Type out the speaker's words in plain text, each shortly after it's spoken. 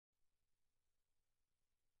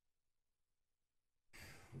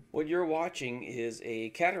What you're watching is a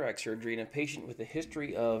cataract surgery in a patient with a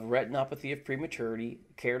history of retinopathy of prematurity,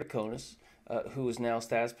 keratoconus, who is now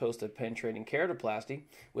status post of penetrating keratoplasty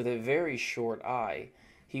with a very short eye.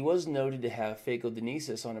 He was noted to have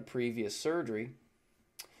phacodenesis on a previous surgery,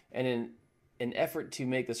 and in an effort to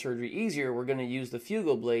make the surgery easier, we're going to use the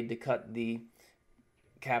Fugo blade to cut the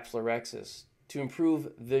capsular rhexis. To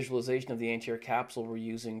improve visualization of the anterior capsule, we're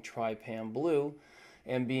using trypan blue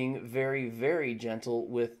and being very, very gentle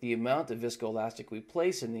with the amount of viscoelastic we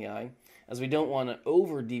place in the eye, as we don't want to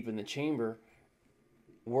over deepen the chamber,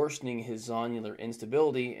 worsening his zonular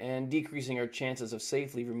instability and decreasing our chances of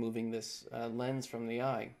safely removing this lens from the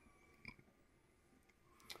eye.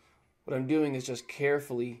 What I'm doing is just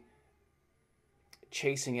carefully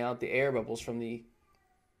chasing out the air bubbles from the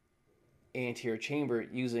anterior chamber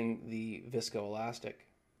using the viscoelastic.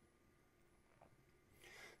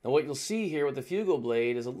 Now what you'll see here with the Fugo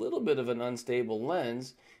blade is a little bit of an unstable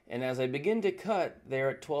lens, and as I begin to cut there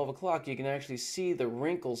at 12 o'clock, you can actually see the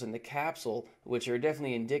wrinkles in the capsule, which are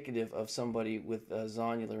definitely indicative of somebody with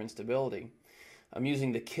zonular instability. I'm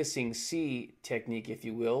using the kissing C technique, if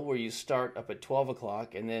you will, where you start up at 12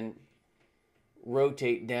 o'clock and then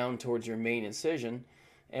rotate down towards your main incision.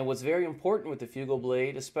 And what's very important with the Fugo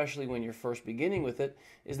blade, especially when you're first beginning with it,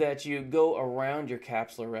 is that you go around your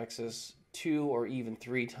capsular rhexis 2 or even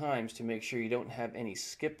 3 times to make sure you don't have any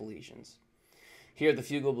skip lesions. Here the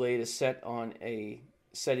Fugo blade is set on a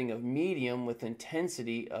setting of medium with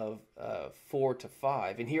intensity of 4 to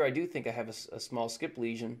 5. And here I do think I have a small skip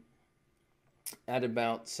lesion at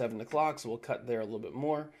about 7 o'clock, so we'll cut there a little bit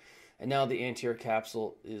more. And now the anterior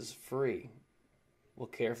capsule is free. We'll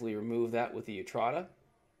carefully remove that with the Utrata,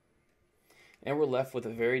 and we're left with a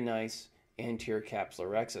very nice anterior capsular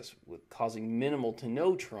rhexis, with causing minimal to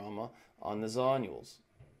no trauma on the zonules.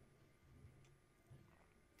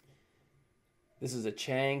 This is a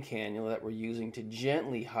Chang cannula that we're using to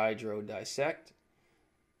gently hydrodissect.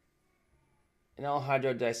 And I'll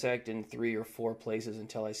hydrodissect in 3 or 4 places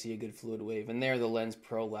until I see a good fluid wave. And there the lens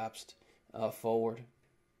prolapsed forward.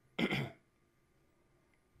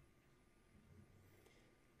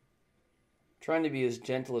 Trying to be as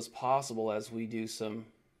gentle as possible as we do some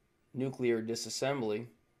nuclear disassembly.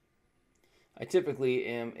 I typically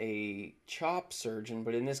am a chop surgeon,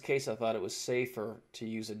 but in this case I thought it was safer to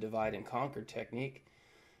use a divide and conquer technique.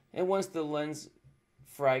 And once the lens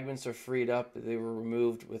fragments are freed up, they were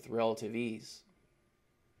removed with relative ease.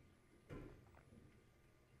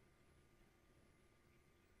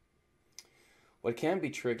 What can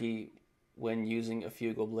be tricky when using a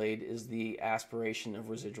Fugo blade is the aspiration of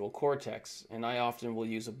residual cortex, and I often will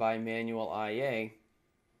use a bimanual IA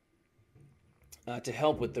to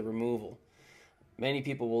help with the removal. Many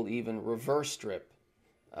people will even reverse strip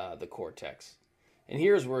the cortex. And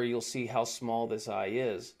here's where you'll see how small this eye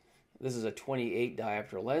is. This is a 28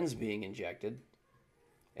 diopter lens being injected,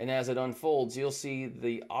 and as it unfolds, you'll see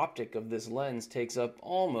the optic of this lens takes up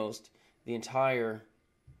almost the entire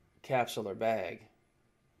capsular bag.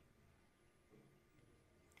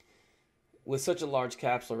 With such a large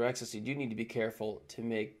capsular rhexis, you do need to be careful to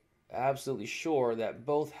make absolutely sure that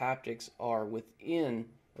both haptics are within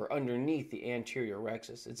or underneath the anterior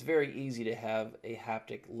rhexis. It's very easy to have a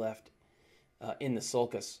haptic left in the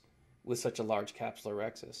sulcus with such a large capsular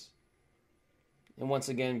rhexis. And once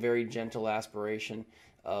again, very gentle aspiration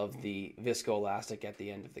of the viscoelastic at the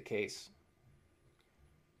end of the case.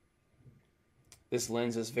 This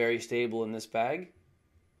lens is very stable in this bag.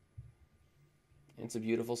 It's a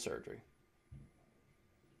beautiful surgery.